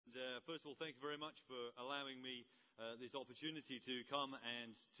First of all, thank you very much for allowing me this opportunity to come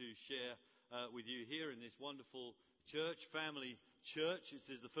and to share with you here in this wonderful church, family church.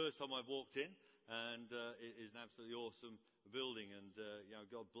 This is the first time I've walked in, and it is an absolutely awesome building. And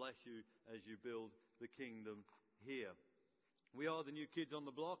God bless you as you build the kingdom here. We are the new kids on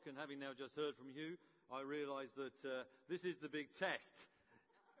the block, and having now just heard from you, I realise that this is the big test.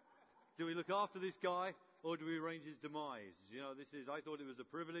 Do we look after this guy, or do we arrange his demise? I thought it was a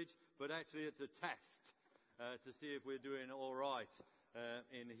privilege, but actually it's a test to see if we're doing all right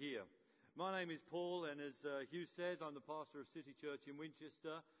in here. My name is Paul, and as Hugh says, I'm the pastor of City Church in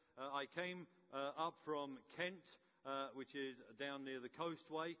Winchester. I came up from Kent, which is down near the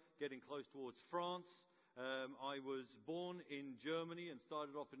coastway, getting close towards France. I was born in Germany and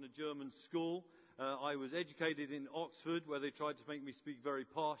started off in a German school. I was educated in Oxford, where they tried to make me speak very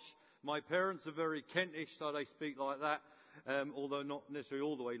posh. My parents are very Kentish, so they speak like that, although not necessarily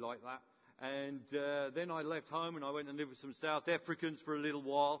all the way like that. And then I left home and I went and lived with some South Africans for a little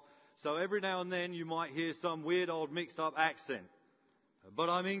while. So every now and then you might hear some weird old mixed up accent. But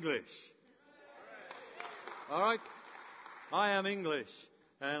I'm English. All right? I am English,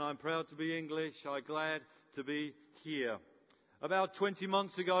 and I'm proud to be English. I'm glad to be here. About 20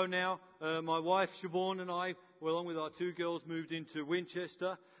 months ago now, my wife Siobhan and I, along with our two girls, moved into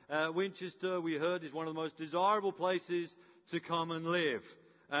Winchester. Winchester, we heard, is one of the most desirable places to come and live.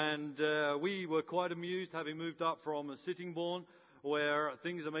 And we were quite amused, having moved up from Sittingbourne, where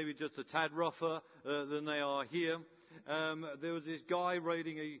things are maybe just a tad rougher than they are here. There was this guy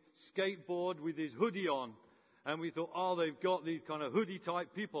riding a skateboard with his hoodie on. And we thought, they've got these kind of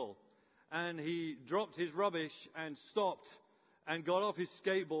hoodie-type people. And he dropped his rubbish and stopped and got off his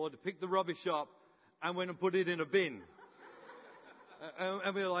skateboard, picked the rubbish up, and went and put it in a bin.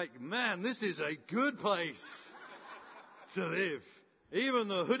 And we were like, man, this is a good place to live. Even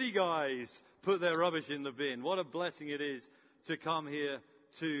the hoodie guys put their rubbish in the bin. What a blessing it is to come here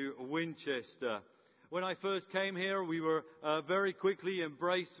to Winchester. When I first came here, we were very quickly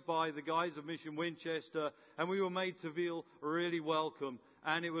embraced by the guys of Mission Winchester, and we were made to feel really welcome,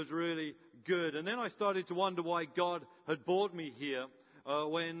 and it was really good. And then I started to wonder why God had brought me here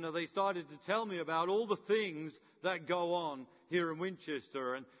when they started to tell me about all the things that go on here in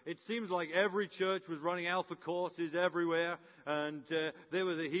Winchester. And it seems like every church was running alpha courses everywhere, and there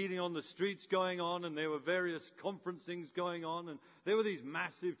was the healing on the streets going on, and there were various conference things going on, and there were these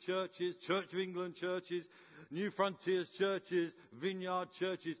massive churches, Church of England churches, New Frontiers churches, Vineyard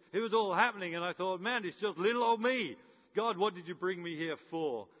churches. It was all happening, and I thought, man, it's just little old me. God, what did you bring me here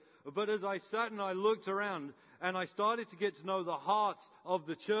for? But as I sat and I looked around and I started to get to know the hearts of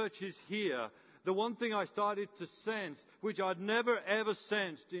the churches here, the one thing I started to sense, which I'd never ever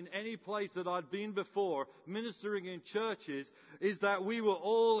sensed in any place that I'd been before, ministering in churches, is that we were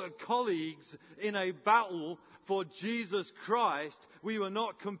all colleagues in a battle for Jesus Christ. We were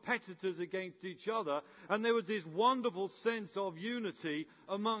not competitors against each other. And there was this wonderful sense of unity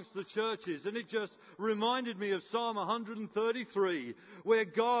amongst the churches. And it just reminded me of Psalm 133, where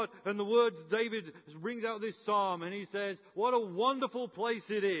God, and the word David brings out this psalm, and he says, what a wonderful place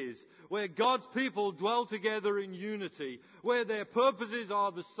it is, where God's people dwell together in unity, where their purposes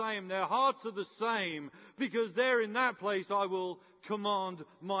are the same, their hearts are the same, because there in that place I will command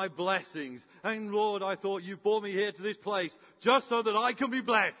my blessings. And Lord, I thought you brought me here to this place just so that I can be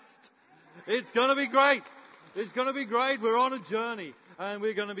blessed. It's going to be great. It's going to be great. We're on a journey and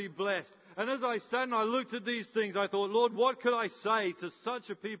we're going to be blessed. And as I sat and I looked at these things, I thought, Lord, what could I say to such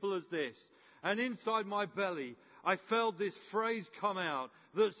a people as this? And inside my belly, I felt this phrase come out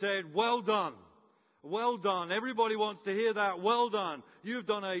that said, well done. Well done. Everybody wants to hear that. Well done. You've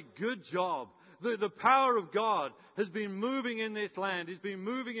done a good job. The power of God has been moving in this land. It's been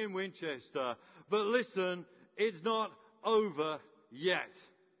moving in Winchester. But listen, it's not over yet.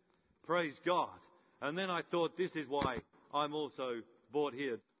 Praise God. And then I thought, this is why I'm also brought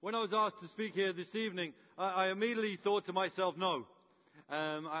here. When I was asked to speak here this evening, I immediately thought to myself, no.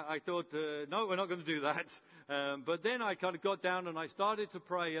 I thought, no, we're not going to do that. But then I kind of got down and I started to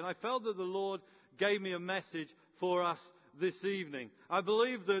pray, and I felt that the Lord gave me a message for us this evening. I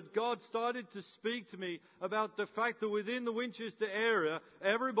believe that God started to speak to me about the fact that within the Winchester area,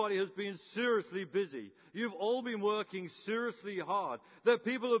 everybody has been seriously busy. You've all been working seriously hard. That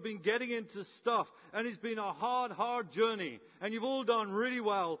people have been getting into stuff, and it's been a hard journey. And you've all done really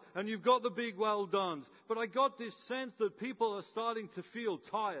well, and you've got the big well dones. But I got this sense that people are starting to feel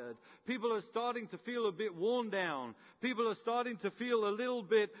tired. People are starting to feel a bit worn down. People are starting to feel a little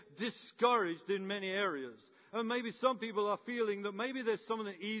bit discouraged in many areas. And maybe some people are feeling that maybe there's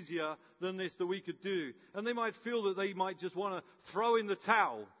something easier than this that we could do. And they might feel that they might just want to throw in the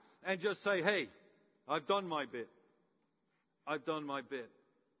towel. and just say, hey, I've done my bit. I've done my bit.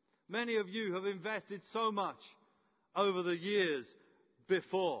 Many of you have invested so much over the years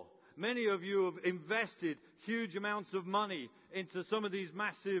before. Many of you have invested huge amounts of money into some of these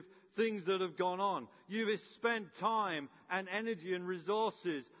massive things that have gone on. You've spent time and energy and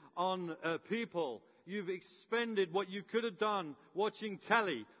resources on people. You've expended what you could have done watching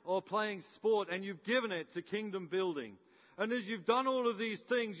telly or playing sport, and you've given it to kingdom building. And as you've done all of these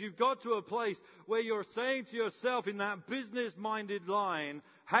things, you've got to a place where you're saying to yourself in that business-minded line,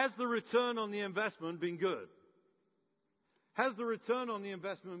 has the return on the investment been good? Has the return on the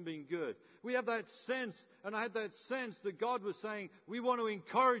investment been good? We have that sense, and I had that sense that God was saying, we want to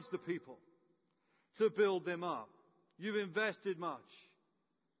encourage the people to build them up. You've invested much,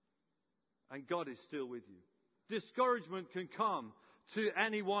 and God is still with you. Discouragement can come to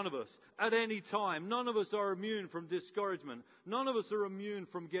any one of us at any time. None of us are immune from discouragement. None of us are immune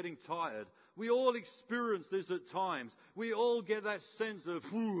from getting tired. We all experience this at times. We all get that sense of,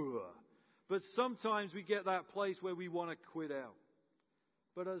 but sometimes we get that place where we want to quit out.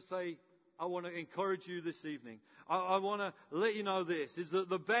 But as I say, I want to encourage you this evening. I want to let you know this, is that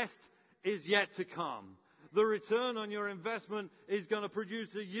the best is yet to come. The return on your investment is going to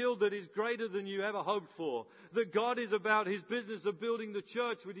produce a yield that is greater than you ever hoped for. That God is about His business of building the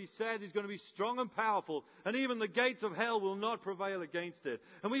church, which He said is going to be strong and powerful, and even the gates of hell will not prevail against it.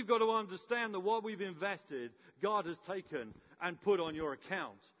 And we've got to understand that what we've invested, God has taken and put on your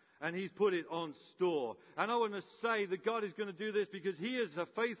account. And He's put it on store. And I want to say that God is going to do this because He is a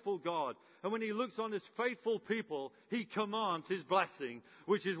faithful God. And when He looks on His faithful people, He commands His blessing,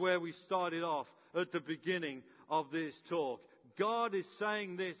 which is where we started off at the beginning of this talk. God is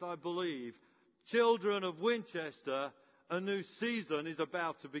saying this, I believe. Children of Winchester, a new season is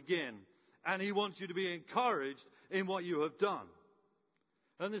about to begin. And He wants you to be encouraged in what you have done.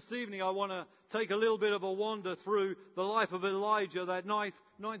 And this evening I want to take a little bit of a wander through the life of Elijah, that 9th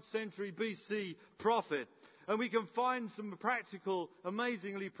century BC prophet. And we can find some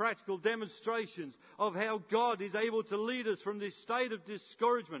amazingly practical demonstrations of how God is able to lead us from this state of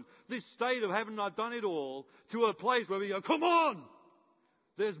discouragement, this state of haven't I done it all, to a place where we go, come on!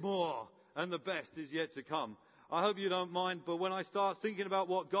 There's more, and the best is yet to come. I hope you don't mind, but when I start thinking about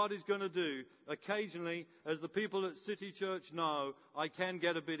what God is going to do, occasionally, as the people at City Church know, I can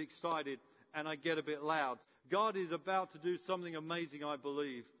get a bit excited and I get a bit loud. God is about to do something amazing, I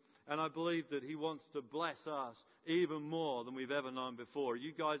believe. And I believe that He wants to bless us even more than we've ever known before. Are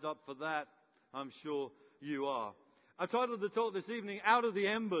you guys up for that? I'm sure you are. I titled the talk this evening, Out of the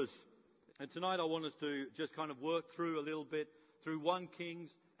Embers. And tonight I want us to just kind of work through a little bit through 1 Kings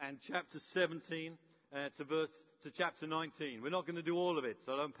and chapter 17 to chapter 19. We're not going to do all of it,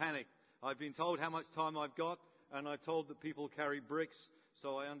 so don't panic. I've been told how much time I've got, and I'm told that people carry bricks,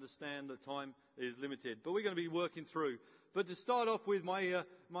 so I understand that time is limited. But we're going to be working through. But to start off with, my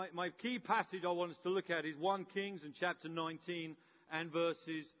key passage I want us to look at is 1 Kings and chapter 19 and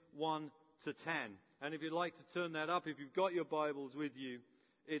verses 1 to 10. And if you'd like to turn that up, if you've got your Bibles with you,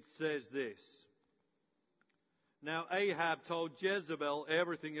 it says this. Now Ahab told Jezebel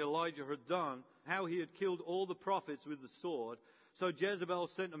everything Elijah had done, how he had killed all the prophets with the sword. So Jezebel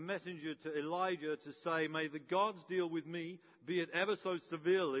sent a messenger to Elijah to say, may the gods deal with me, be it ever so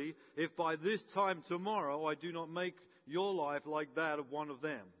severely, if by this time tomorrow I do not make your life like that of one of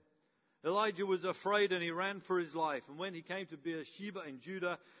them. Elijah was afraid and he ran for his life. And when he came to Beersheba in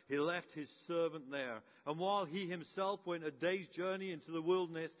Judah, he left his servant there. And while he himself went a day's journey into the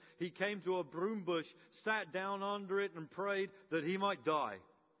wilderness, he came to a broom bush, sat down under it and prayed that he might die.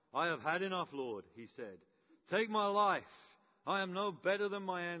 I have had enough, Lord, he said. Take my life. I am no better than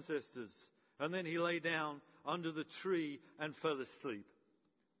my ancestors. And then he lay down under the tree and fell asleep.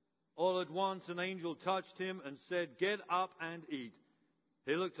 All at once an angel touched him and said, get up and eat.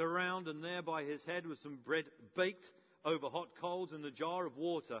 He looked around, and there by his head was some bread baked over hot coals and a jar of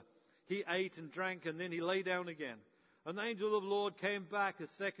water. He ate and drank, and then he lay down again. And the angel of the Lord came back a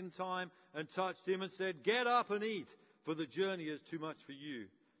second time and touched him and said, get up and eat, for the journey is too much for you.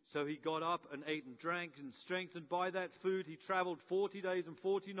 So he got up and ate and drank, and strengthened by that food, he traveled 40 days and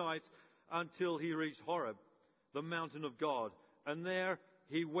 40 nights until he reached Horeb, the mountain of God. And there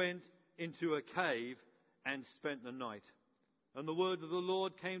he went into a cave and spent the night. And the word of the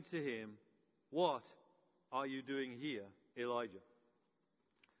Lord came to him, what are you doing here, Elijah?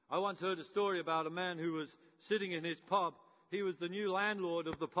 I once heard a story about a man who was sitting in his pub. He was the new landlord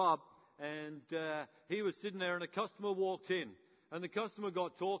of the pub, and he was sitting there, and a customer walked in. And the customer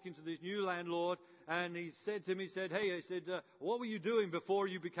got talking to this new landlord, and he said to him, hey, what were you doing before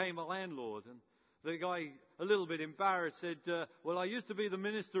you became a landlord? And The guy, a little bit embarrassed, said, well, I used to be the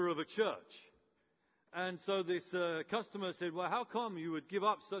minister of a church. And so this customer said, well, how come you would give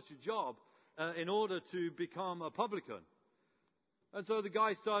up such a job in order to become a publican? And so the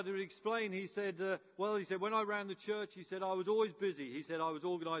guy started to explain. He said, when I ran the church, he said, I was always busy. He said, I was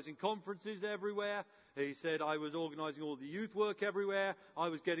organizing conferences everywhere. He said, I was organizing all the youth work everywhere. I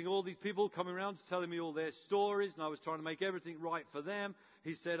was getting all these people coming around to telling me all their stories, and I was trying to make everything right for them.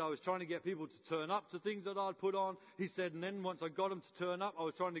 He said, I was trying to get people to turn up to things that I'd put on. He said, and then once I got them to turn up, I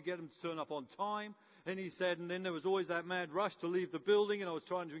was trying to get them to turn up on time. And he said, and then there was always that mad rush to leave the building, and I was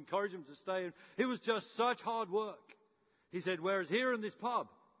trying to encourage them to stay. And it was just such hard work. He said, whereas here in this pub,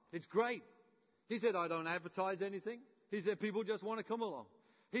 it's great. He said, I don't advertise anything. He said, people just want to come along.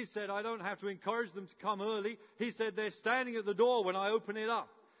 He said, I don't have to encourage them to come early. He said, they're standing at the door when I open it up.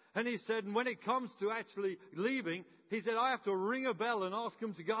 And he said, and when it comes to actually leaving, he said, I have to ring a bell and ask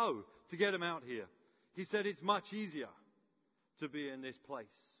them to go to get them out here. He said, it's much easier to be in this place.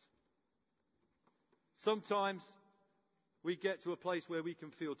 Sometimes we get to a place where we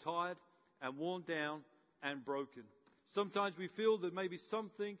can feel tired and worn down and broken. Sometimes we feel that maybe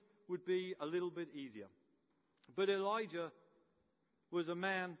something would be a little bit easier. But Elijah was a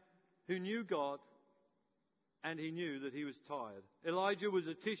man who knew God, and he knew that he was tired. Elijah was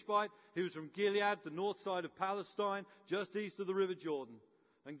a Tishbite. He was from Gilead, the north side of Palestine, just east of the River Jordan.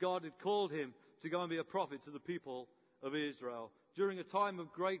 And God had called him to go and be a prophet to the people of Israel during a time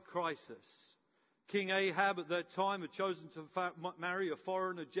of great crisis. King Ahab at that time had chosen to marry a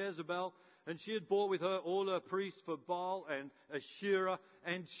foreigner, Jezebel, and she had brought with her all her priests for Baal and Asherah,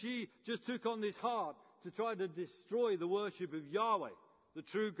 and she just took on this heart to try to destroy the worship of Yahweh, the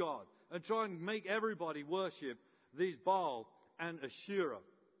true God, and try and make everybody worship these Baal and Asherah.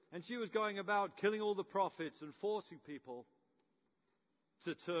 And she was going about killing all the prophets and forcing people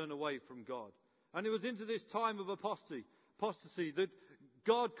to turn away from God. And it was into this time of apostasy that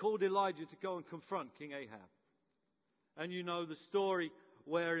God called Elijah to go and confront King Ahab. And you know the story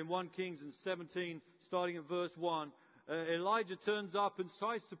where in 1 Kings 17, starting at verse 1, Elijah turns up and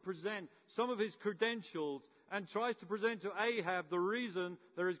tries to present some of his credentials and tries to present to Ahab the reason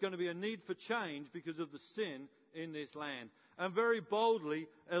there is going to be a need for change because of the sin in this land. And very boldly,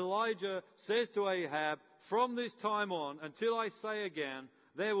 Elijah says to Ahab, from this time on, until I say again,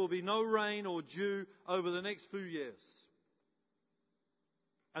 there will be no rain or dew over the next few years.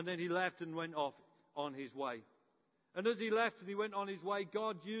 And then he left and went off on his way. And as he left and he went on his way,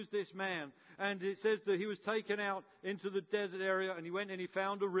 God used this man. And it says that he was taken out into the desert area, and he went and he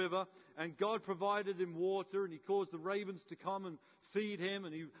found a river, and God provided him water, and he caused the ravens to come and feed him,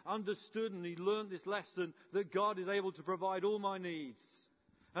 and he understood and he learned this lesson that God is able to provide all my needs.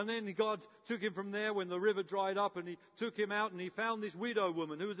 And then God took him from there when the river dried up, and he took him out and he found this widow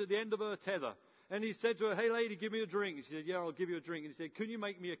woman who was at the end of her tether. And he said to her, hey lady, give me a drink. And she said, yeah, I'll give you a drink. And he said, can you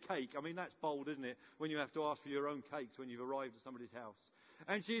make me a cake? I mean, that's bold, isn't it? When you have to ask for your own cakes when you've arrived at somebody's house.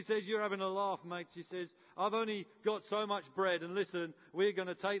 And she says, you're having a laugh, mate. She says, I've only got so much bread. And listen, we're going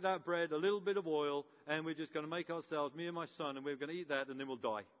to take that bread, a little bit of oil, and we're just going to make ourselves, me and my son, and we're going to eat that, and then we'll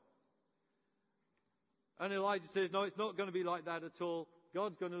die. And Elijah says, no, it's not going to be like that at all.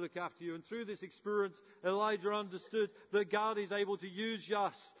 God's going to look after you. And through this experience, Elijah understood that God is able to use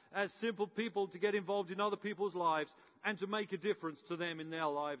us as simple people to get involved in other people's lives and to make a difference to them in their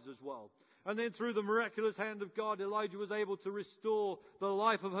lives as well. And then through the miraculous hand of God, Elijah was able to restore the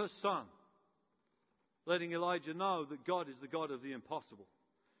life of her son, letting Elijah know that God is the God of the impossible.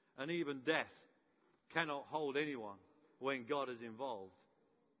 And even death cannot hold anyone when God is involved.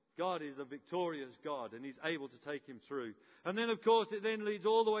 God is a victorious God, and he's able to take him through. And then, of course, it then leads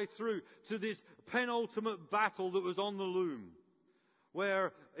all the way through to this penultimate battle that was on the loom,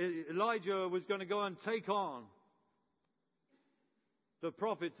 where Elijah was going to go and take on the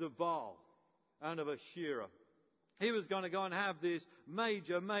prophets of Baal and of Asherah. He was going to go and have this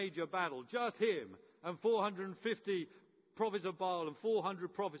major battle, just him and 450 prophets of Baal and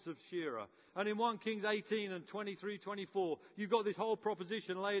 400 prophets of Asherah. And in 1 Kings 18 and 23-24, you've got this whole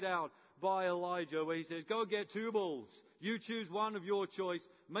proposition laid out by Elijah where he says, go get 2 bulls. You choose one of your choice.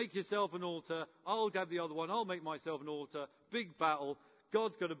 Make yourself an altar. I'll have the other one. I'll make myself an altar. Big battle.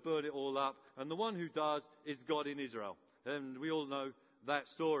 God's going to burn it all up. And the one who does is God in Israel. And we all know that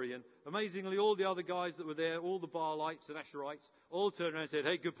story. And amazingly, all the other guys that were there, all the Baalites and Asherites, all turned around and said,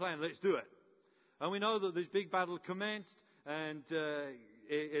 hey, good plan. Let's do it. And we know that this big battle commenced, and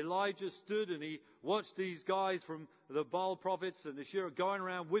Elijah stood and he watched these guys from the Baal prophets and Asherah going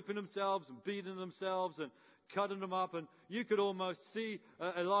around whipping themselves and beating themselves and cutting them up, and you could almost see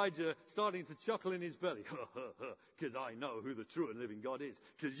Elijah starting to chuckle in his belly. Because I know who the true and living God is.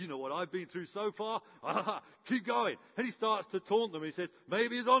 Because you know what I've been through so far. Keep going. And he starts to taunt them. He says,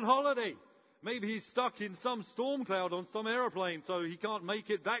 maybe he's on holiday. Maybe he's stuck in some storm cloud on some aeroplane, so he can't make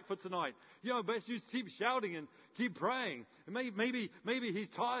it back for tonight. Best just keep shouting and keep praying. Maybe he's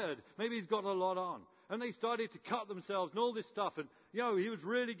tired. Maybe he's got a lot on. And they started to cut themselves and all this stuff. And, he was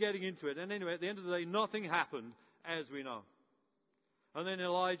really getting into it. And anyway, at the end of the day, nothing happened, as we know. And then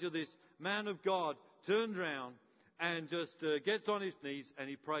Elijah, this man of God, turned around and just gets on his knees and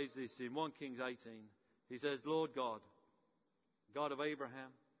he prays this in 1 Kings 18. He says, Lord God, God of Abraham,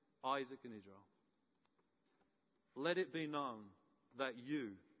 Isaac and Israel, let it be known that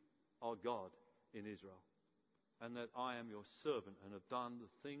you are God in Israel, and that I am your servant and have done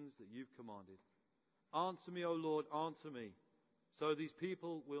the things that you've commanded. Answer me, O Lord, answer me, so these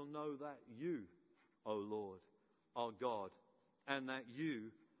people will know that you, O Lord, are God, and that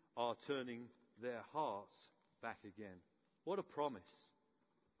you are turning their hearts back again. What a promise.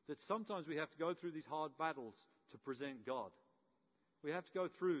 That sometimes we have to go through these hard battles to present God. We have to go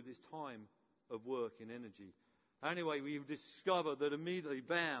through this time of work and energy. Anyway, we discover that immediately,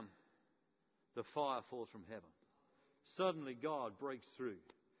 bam, the fire falls from heaven. Suddenly, God breaks through.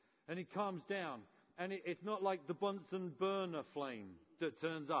 And He comes down. And it's not like the Bunsen burner flame that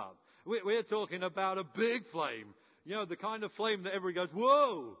turns up. We're talking about a big flame. The kind of flame that everybody goes,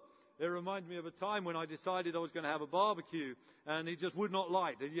 whoa! It reminded me of a time when I decided I was going to have a barbecue and it just would not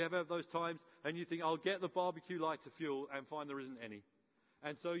light. Did you ever have those times? And you think, I'll get the barbecue lighter fuel and find there isn't any.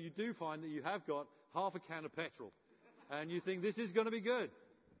 And so you do find that you have got half a can of petrol. And you think, this is going to be good.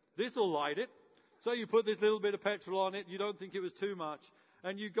 This will light it. So you put this little bit of petrol on it. You don't think it was too much.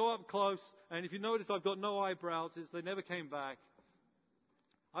 And you go up close. And if you notice, I've got no eyebrows. They never came back.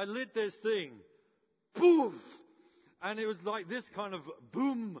 I lit this thing. Poof! And it was like this kind of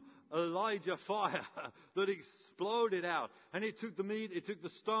boom Elijah fire that exploded out. And it took the meat, it took the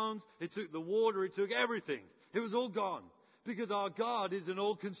stones, it took the water, it took everything. It was all gone. Because our God is an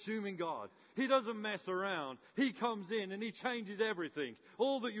all-consuming God. He doesn't mess around. He comes in and He changes everything.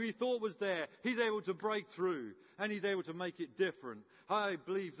 All that we thought was there, He's able to break through. And He's able to make it different. I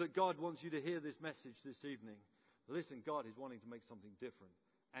believe that God wants you to hear this message this evening. Listen, God is wanting to make something different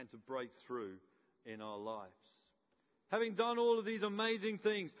and to break through in our lives. Having done all of these amazing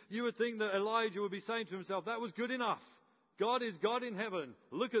things, you would think that Elijah would be saying to himself, that was good enough. God is God in heaven.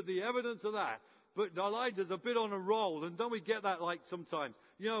 Look at the evidence of that. But Elijah's a bit on a roll, and don't we get that like sometimes?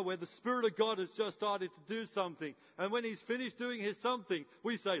 Where the Spirit of God has just started to do something, and when He's finished doing His something,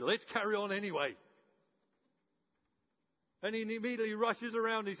 we say, let's carry on anyway. And He immediately rushes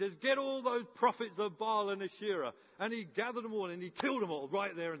around, He says, get all those prophets of Baal and Asherah. And He gathered them all, and He killed them all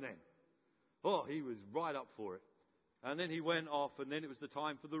right there and then. Oh, He was right up for it. And then He went off, and then it was the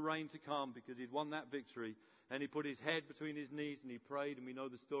time for the rain to come, because He'd won that victory. And He put His head between His knees, and He prayed, and we know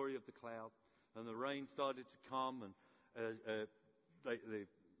the story of the cloud. And the rain started to come, and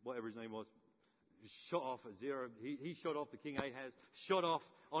whatever his name was, shot off at zero. He shot off, the king Ahaz, shot off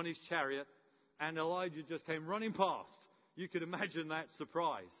on his chariot, and Elijah just came running past. You could imagine that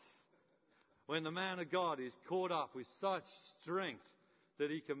surprise. When the man of God is caught up with such strength that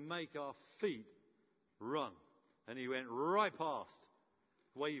he can make our feet run. And he went right past,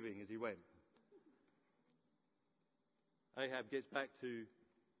 waving as he went. Ahab gets back to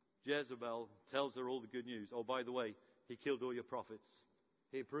Jezebel, tells her all the good news. Oh, by the way, he killed all your prophets.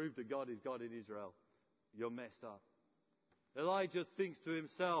 He proved that God is God in Israel. You're messed up. Elijah thinks to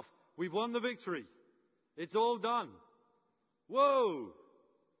himself, we've won the victory. It's all done. Whoa!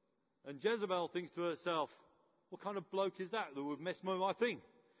 And Jezebel thinks to herself, what kind of bloke is that would mess with my thing?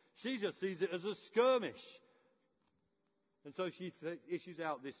 She just sees it as a skirmish. And so she issues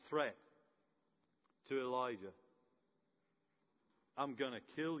out this threat to Elijah. I'm going to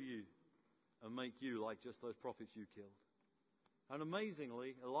kill you and make you like just those prophets you killed. And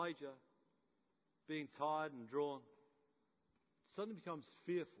amazingly, Elijah, being tired and drawn, suddenly becomes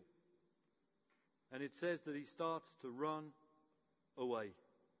fearful. And it says that he starts to run away.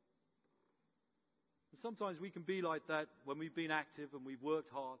 And sometimes we can be like that when we've been active and we've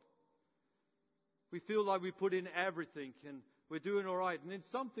worked hard. We feel like we put in everything and we're doing all right. And then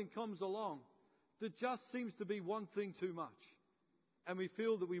something comes along that just seems to be one thing too much. And we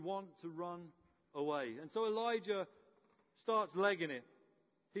feel that we want to run away. And so Elijah starts legging it.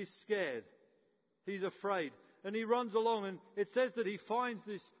 He's scared. He's afraid. And he runs along, and it says that he finds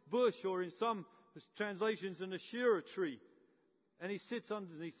this bush, or in some translations, an Asherah tree. And he sits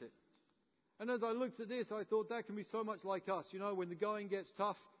underneath it. And as I looked at this, I thought that can be so much like us. When the going gets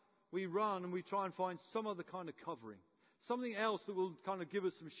tough, we run and we try and find some other kind of covering. Something else that will kind of give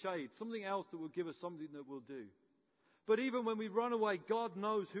us some shade. Something else that will give us something that will do. But even when we run away, God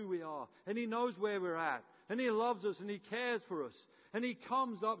knows who we are. And He knows where we're at. And He loves us and He cares for us. And He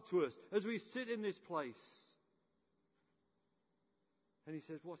comes up to us as we sit in this place. And He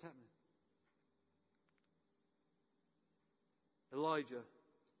says, what's happening? Elijah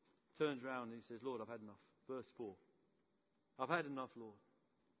turns around and he says, Lord, I've had enough. Verse 4. I've had enough, Lord.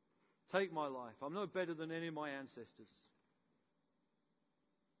 Take my life. I'm no better than any of my ancestors.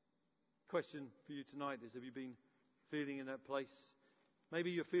 Question for you tonight is, have you been feeling in that place?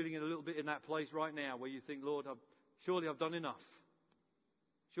 Maybe you're feeling it a little bit in that place right now where you think, Lord, surely I've done enough.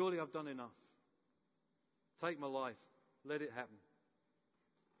 Surely I've done enough. Take my life. Let it happen.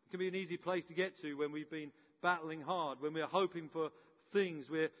 It can be an easy place to get to when we've been battling hard, when we're hoping for things,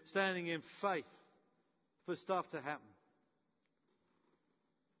 we're standing in faith for stuff to happen.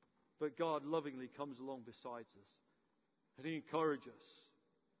 But God lovingly comes along beside us and He encourages us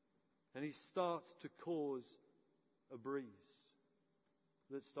and He starts to cause a breeze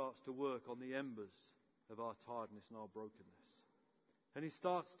that starts to work on the embers of our tiredness and our brokenness. And He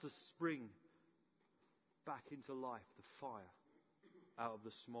starts to spring back into life the fire out of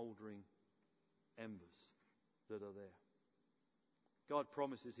the smouldering embers that are there. God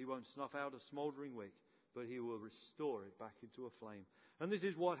promises He won't snuff out a smouldering wick, but He will restore it back into a flame. And this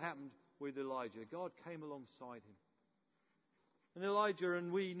is what happened with Elijah. God came alongside him. And Elijah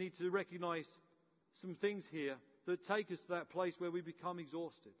and we need to recognize some things here that take us to that place where we become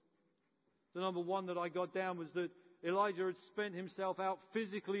exhausted. The number one that I got down was that Elijah had spent himself out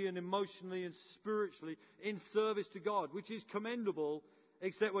physically and emotionally and spiritually in service to God, which is commendable,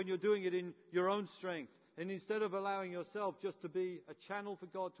 except when you're doing it in your own strength. And instead of allowing yourself just to be a channel for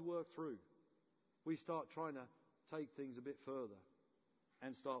God to work through, we start trying to take things a bit further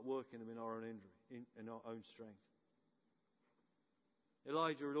and start working them in our own injury, in our own strength.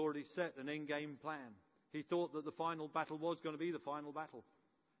 Elijah had already set an end game plan. He thought that the final battle was going to be the final battle.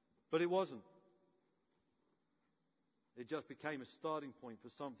 But it wasn't. It just became a starting point for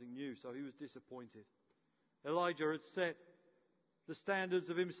something new, so he was disappointed. Elijah had set the standards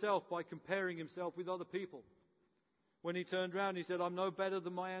of himself by comparing himself with other people. When he turned around, he said, I'm no better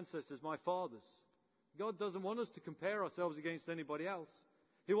than my ancestors, my fathers. God doesn't want us to compare ourselves against anybody else.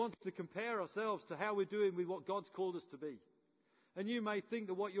 He wants to compare ourselves to how we're doing with what God's called us to be. And you may think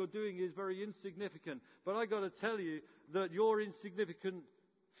that what you're doing is very insignificant, but I've got to tell you that your insignificant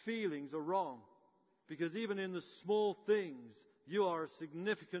feelings are wrong. Because even in the small things, you are a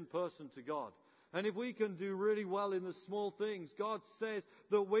significant person to God. And if we can do really well in the small things, God says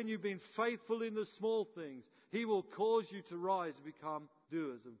that when you've been faithful in the small things, He will cause you to rise and become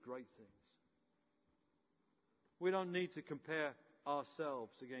doers of great things. We don't need to compare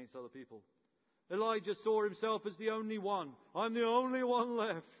ourselves against other people. Elijah saw himself as the only one. I'm the only one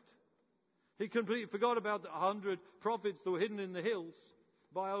left. He completely forgot about the 100 prophets that were hidden in the hills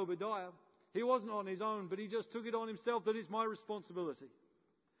by Obadiah. He wasn't on his own, but he just took it on himself that it's my responsibility.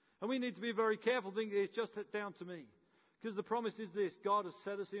 And we need to be very careful thinking it's just down to me. Because the promise is this: God has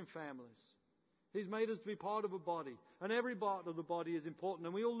set us in families. He's made us to be part of a body. And every part of the body is important.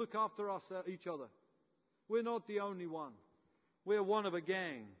 And we all look after each other. We're not the only one. We're one of a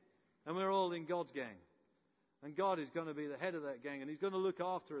gang. And we're all in God's gang. And God is going to be the head of that gang. And He's going to look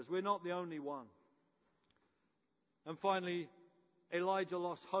after us. We're not the only one. And finally, Elijah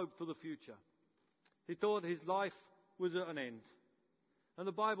lost hope for the future. He thought his life was at an end. And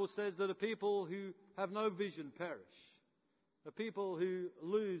the Bible says that a people who have no vision perish. A people who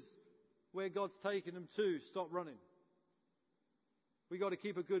lose where God's taken them to stop running. We've got to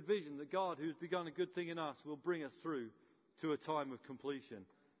keep a good vision that God, who's begun a good thing in us, will bring us through to a time of completion.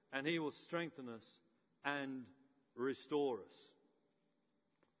 And He will strengthen us and restore us.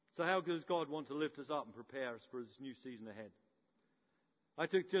 So how does God want to lift us up and prepare us for this new season ahead? I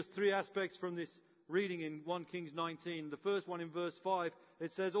took just 3 aspects from this reading in 1 Kings 19. The first one in verse 5,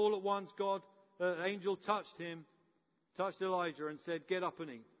 it says, all at once angel touched Elijah and said, get up and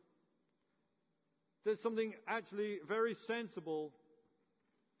eat. There's something actually very sensible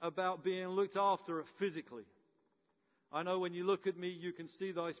about being looked after physically. I know when you look at me, you can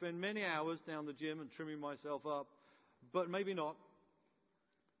see that I spend many hours down the gym and trimming myself up, but maybe not.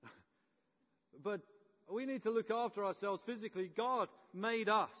 But we need to look after ourselves physically. God made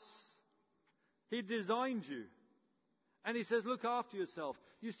us. He designed you. And He says, look after yourself.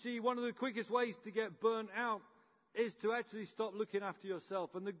 You see, one of the quickest ways to get burnt out is to actually stop looking after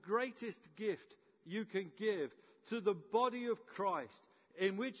yourself. And the greatest gift you can give to the body of Christ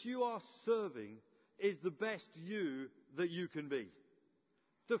in which you are serving is the best you that you can be.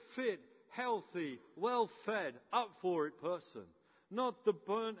 The fit, healthy, well-fed, up-for-it person. Not the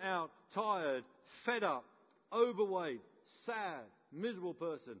burnt-out, tired, fed-up, overweight, sad, miserable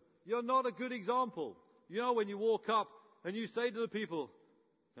person. You're not a good example. You know, when you walk up and you say to the people,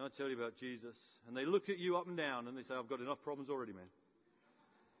 "Can I tell you about Jesus?" And they look at you up and down and they say, "I've got enough problems already, man."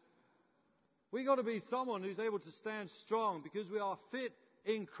 We've got to be someone who's able to stand strong because we are fit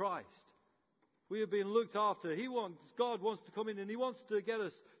in Christ. We have been looked after. God wants to come in and He wants to get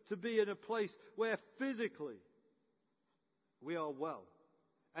us to be in a place where physically we are well.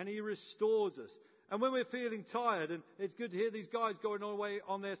 And He restores us. And when we're feeling tired, and it's good to hear these guys going away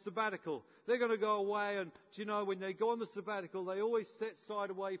on their sabbatical. They're going to go away, and do you know, when they go on the sabbatical, they always set aside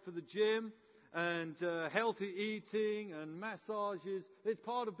away for the gym and healthy eating and massages. It's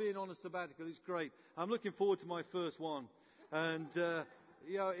part of being on a sabbatical. It's great. I'm looking forward to my first one. And,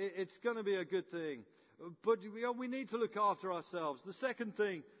 it's going to be a good thing. But we need to look after ourselves. The second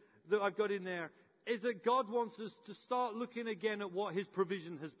thing that I've got in there is that God wants us to start looking again at what His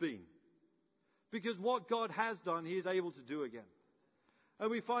provision has been. Because what God has done, He is able to do again.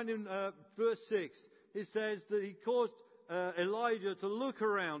 And we find in verse 6, it says that He caused Elijah to look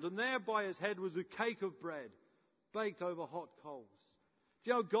around, and there by his head was a cake of bread baked over hot coals.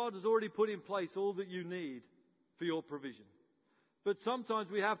 Do you know, God has already put in place all that you need for your provision. But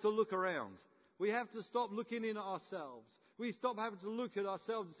sometimes we have to look around. We have to stop looking in at ourselves. We stop having to look at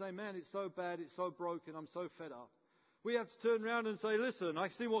ourselves and say, "Man, it's so bad, it's so broken, I'm so fed up." We have to turn around and say, "Listen, I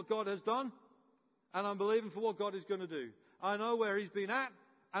see what God has done, and I'm believing for what God is going to do. I know where He's been at,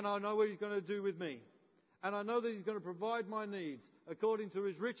 and I know what He's going to do with me. And I know that He's going to provide my needs according to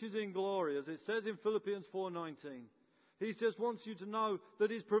His riches in glory," as it says in Philippians 4:19. He just wants you to know that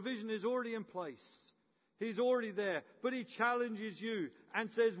His provision is already in place. He's already there. But He challenges you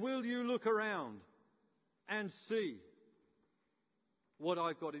and says, "Will you look around and see what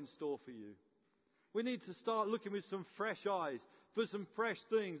I've got in store for you?" We need to start looking with some fresh eyes for some fresh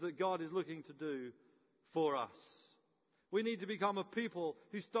things that God is looking to do for us. We need to become a people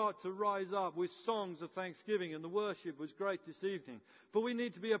who start to rise up with songs of thanksgiving, and the worship was great this evening. But we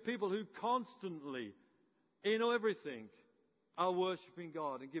need to be a people who constantly, in everything, are worshipping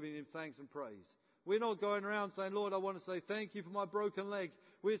God and giving Him thanks and praise. We're not going around saying, "Lord, I want to say thank you for my broken leg."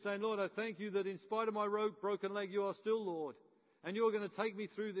 We're saying, "Lord, I thank you that in spite of my broken leg, you are still Lord. And you're going to take me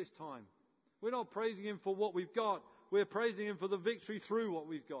through this time." We're not praising Him for what we've got. We're praising Him for the victory through what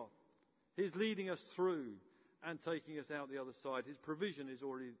we've got. He's leading us through and taking us out the other side. His provision is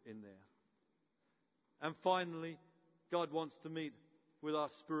already in there. And finally, God wants to meet with our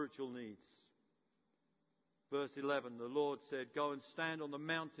spiritual needs. Verse 11, the Lord said, "Go and stand on the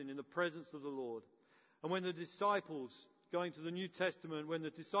mountain in the presence of the Lord." And when the disciples, going to the New Testament, when the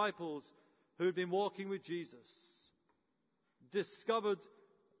disciples who had been walking with Jesus discovered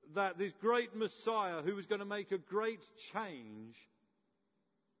that this great Messiah who was going to make a great change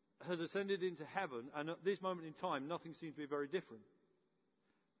had ascended into heaven, and at this moment in time, nothing seems to be very different.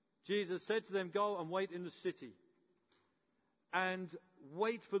 Jesus said to them, "Go and wait in the city and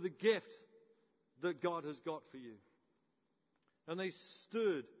wait for the gift that God has got for you." And they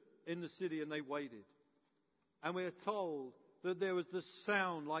stood in the city and they waited. And we are told that there was the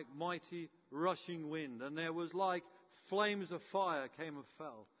sound like mighty rushing wind, and there was like flames of fire came and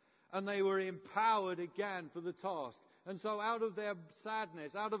fell. And they were empowered again for the task. And so out of their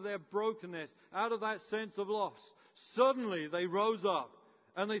sadness, out of their brokenness, out of that sense of loss, suddenly they rose up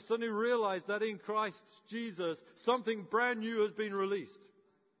and they suddenly realized that in Christ Jesus, something brand new has been released.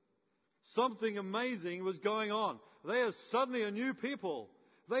 Something amazing was going on. They are suddenly a new people.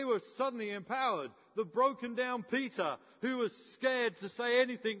 They were suddenly empowered. The broken down Peter, who was scared to say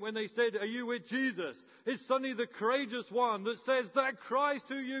anything when they said, "Are you with Jesus?" is suddenly the courageous one that says, "That Christ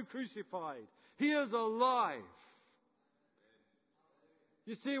who you crucified, He is alive."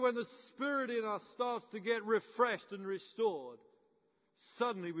 You see, when the Spirit in us starts to get refreshed and restored,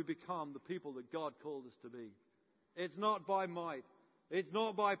 suddenly we become the people that God called us to be. It's not by might, it's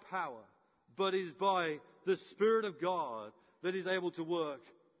not by power, but it is by the Spirit of God that is able to work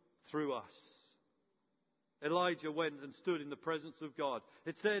through us. Elijah went and stood in the presence of God.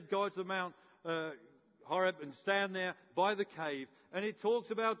 It said, "Go to the Mount Horeb and stand there by the cave." And it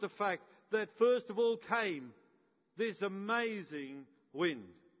talks about the fact that first of all came this amazing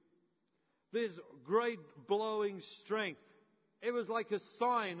wind. This great blowing strength. It was like a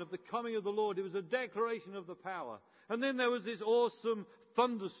sign of the coming of the Lord. It was a declaration of the power. And then there was this awesome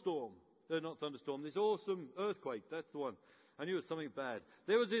thunderstorm. Not thunderstorm, this awesome earthquake. That's the one. I knew it was something bad.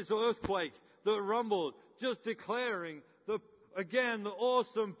 There was this earthquake that rumbled, just declaring the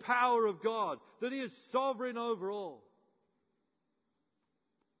awesome power of God, that He is sovereign over all.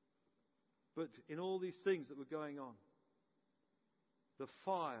 but in all these things that were going on, the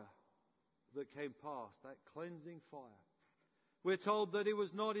fire that came past, that cleansing fire, we're told that it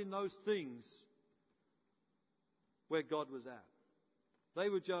was not in those things where God was at. They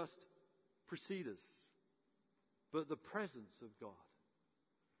were just preceders. But the presence of God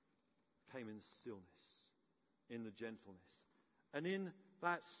came in the stillness, in the gentleness, and in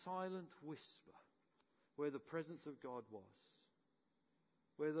that silent whisper where the presence of God was.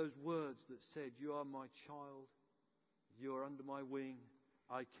 Where those words that said, "You are my child, you are under my wing,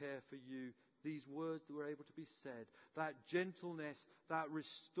 I care for you." These words that were able to be said, that gentleness that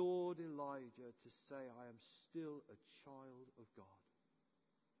restored Elijah to say, "I am still a child of God."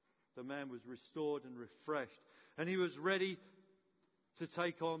 The man was restored and refreshed, and he was ready to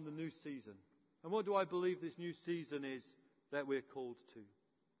take on the new season. And what do I believe this new season is that we're called to?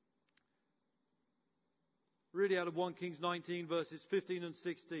 Really, out of 1 Kings 19, verses 15 and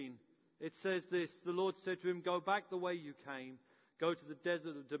 16, it says this: "The Lord said to him, go back the way you came. Go to the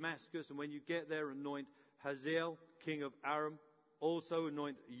desert of Damascus, and when you get there, anoint Hazael, king of Aram. Also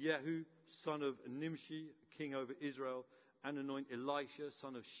anoint Jehu, son of Nimshi, king over Israel. And anoint Elisha,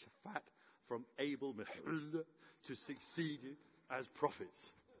 son of Shaphat, from Abel Meholah, to succeed you as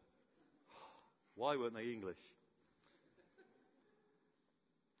prophets." Why weren't they English?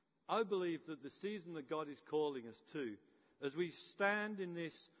 I believe that the season that God is calling us to, as we stand in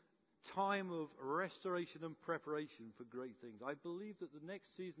this time of restoration and preparation for great things, I believe that the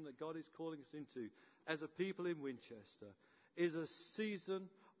next season that God is calling us into as a people in Winchester is a season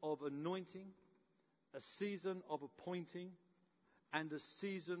of anointing, a season of appointing, and a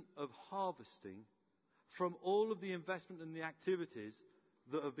season of harvesting from all of the investment and the activities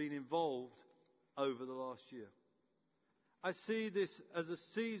that have been involved over the last year. I see this as a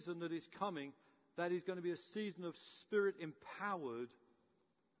season that is coming that is going to be a season of Spirit-empowered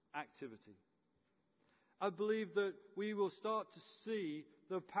activity. I believe that we will start to see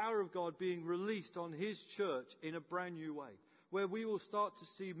the power of God being released on His church in a brand new way, where we will start to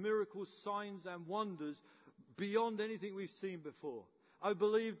see miracles, signs and wonders beyond anything we've seen before. I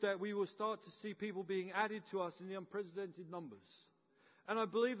believe that we will start to see people being added to us in the unprecedented numbers. And I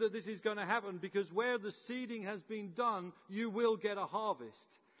believe that this is going to happen because where the seeding has been done, you will get a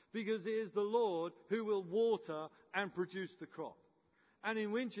harvest. Because it is the Lord who will water and produce the crop. And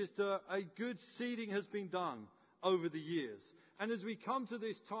in Winchester, a good seeding has been done over the years. And as we come to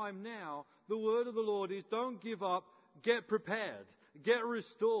this time now, the word of the Lord is don't give up, get prepared, get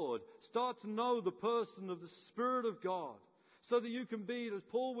restored, start to know the person of the Spirit of God. So that you can be, as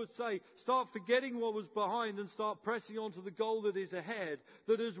Paul would say, start forgetting what was behind and start pressing on to the goal that is ahead.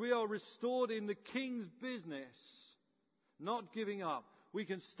 That as we are restored in the King's business, not giving up, we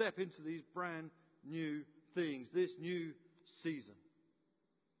can step into these brand new things, this new season.